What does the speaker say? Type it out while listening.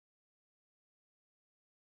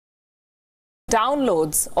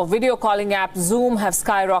Downloads of video calling app Zoom have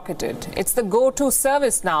skyrocketed. It's the go-to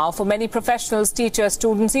service now for many professionals, teachers,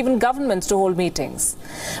 students, even governments to hold meetings.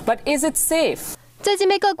 But is it safe? 最近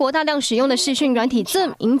被各国大量使用的视讯软体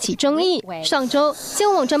Zoom 引起争议。上周，新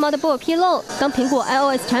闻网站 Motherboard 披露，当苹果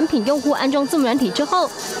iOS 产品用户安装 Zoom 软体之后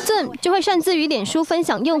 ，Zoom 就会擅自于脸书分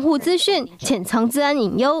享用户资讯，潜藏资安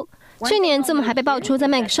隐忧。去年 Zoom 还被爆出在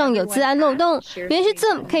Mac 上有资安漏洞，原来是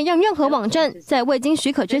Zoom 可以让任何网站在未经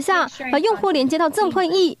许可之下，把用户连接到 Zoom 会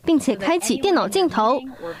议，并且开启电脑镜头。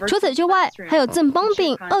除此之外，还有 Zoom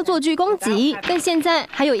bombing 恶作剧攻击，但现在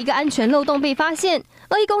还有一个安全漏洞被发现。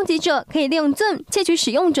 恶意攻击者可以利用 Zoom 窃取使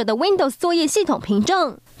用者的 Windows 作业系统凭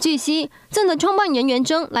证。据悉 ，Zoom 的创办人袁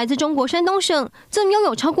征来自中国山东省 ，Zoom 拥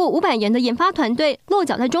有超过500人的研发团队，落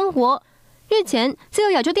脚在中国。日前，自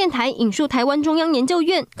由亚洲电台引述台湾中央研究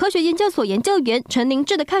院科学研究所研究员陈林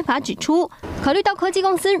志的看法指出，考虑到科技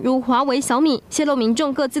公司如华为、小米泄露民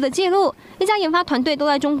众各自的记录，一家研发团队都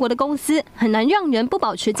在中国的公司，很难让人不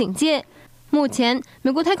保持警戒。 目前，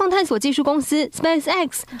美国太空探索技术公司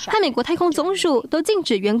SpaceX 和美国太空总署都禁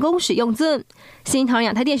止员工使用 Zoom。新唐人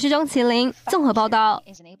亚太电视张麒麟综合报道。